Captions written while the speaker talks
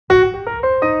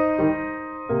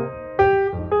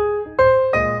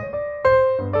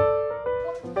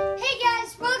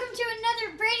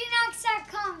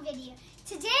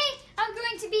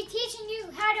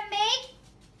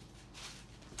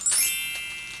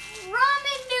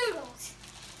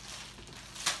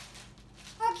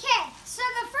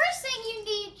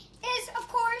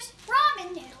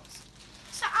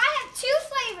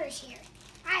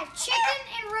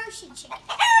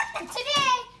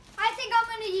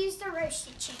the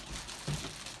roasted chicken.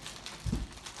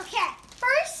 Okay,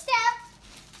 first step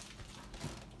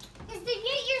is to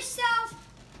get yourself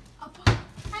a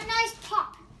nice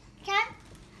pot, okay?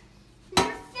 You're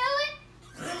gonna fill it,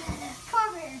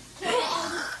 come here.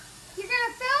 You're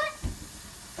gonna fill it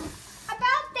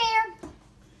about there.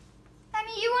 I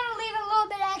mean, you wanna leave a little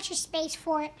bit of extra space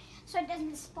for it so it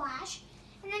doesn't splash.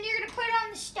 And then you're gonna put it on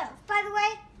the stove. By the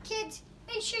way, kids,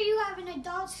 make sure you have an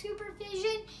adult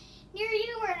supervision near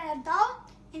you or an adult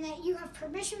and that you have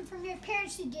permission from your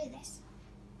parents to do this.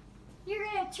 You're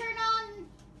gonna turn on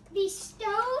the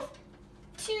stove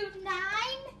to 9.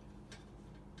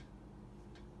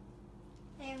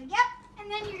 There we go. And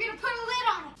then you're gonna put a lid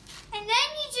on it. And then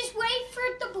you just wait for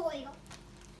it to boil.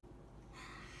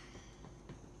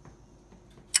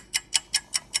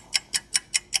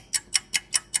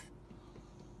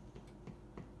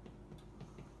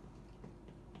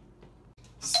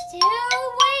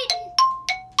 Still waiting.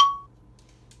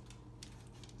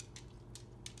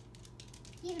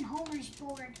 Even Homer's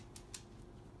bored.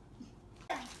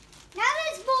 Now that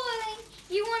it's boiling,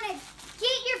 you want to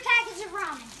get your package of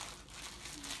ramen.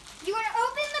 You want to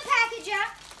open the package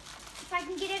up, if I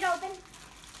can get it open.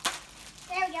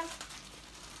 There we go.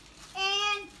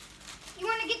 And you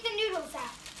want to get the noodles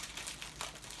out.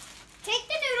 Take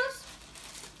the noodles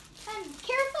and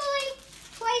carefully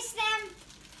place them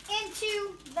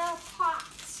into the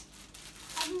pots.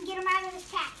 I can get them out of this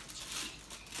package.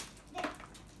 There.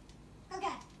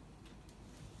 Okay.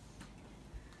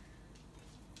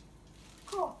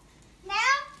 Cool.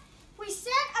 Now we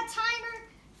set a timer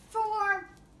for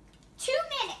 2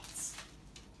 minutes.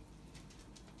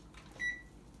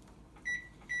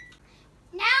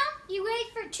 Now you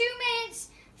wait for 2 minutes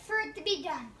for it to be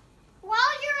done.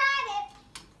 While you're at it,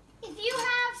 if you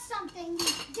have something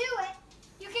to do it,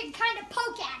 you can kind of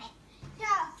poke at it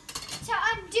to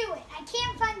undo it. I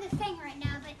can't find the thing right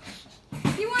now, but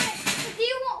if you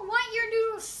want your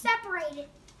noodles separated,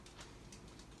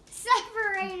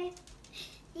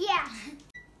 yeah.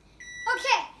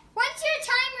 Okay, once your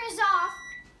timer is off,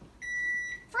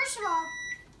 first of all,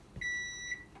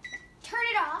 turn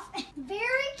it off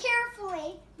very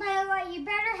carefully. By the way, you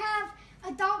better have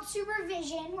adult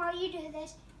supervision while you do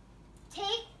this.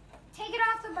 Take it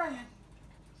off the burner.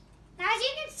 Now, as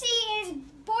you can see, it is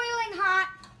boiling hot,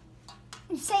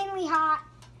 insanely hot.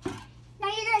 Now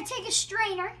you're going to take a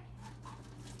strainer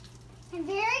and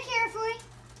very carefully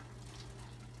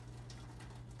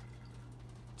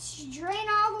drain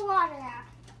all the water out.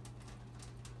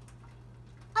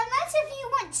 Unless if you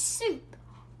want soup,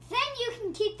 then you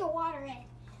can keep the water in.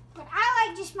 But I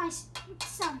like just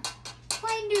some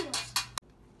plain noodles.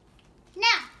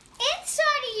 Now,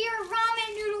 inside of your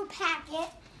ramen noodle packet,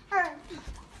 or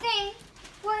thing,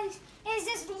 is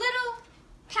this little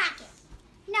packet.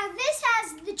 Now this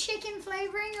has the chicken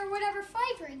flavoring or whatever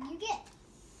flavoring you get.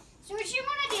 So what you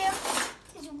want to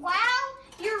do is while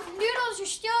your noodles are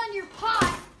still in your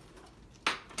pot,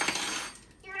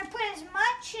 you're going to put as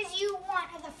much as you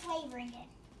want of the flavoring in.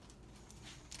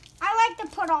 I like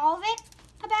to put all of it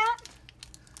about,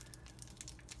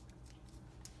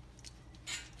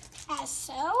 as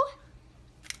so.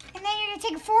 And then you're going to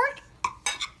take a fork,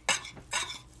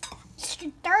 stir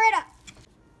it up.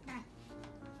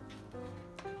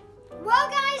 Well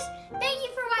guys, thank you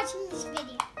for watching this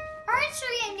video. Our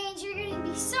Instagram names are going to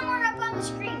be somewhere up on the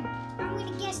screen. I'm going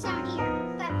to guess down here.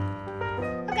 But,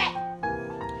 okay.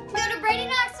 Go to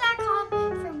BradyKnox.com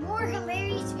for more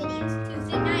hilarious videos.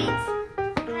 Tuesday nights.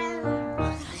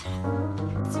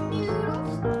 Some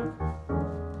noodles.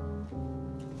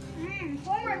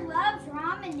 Homer loves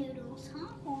ramen noodles,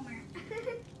 huh, Homer?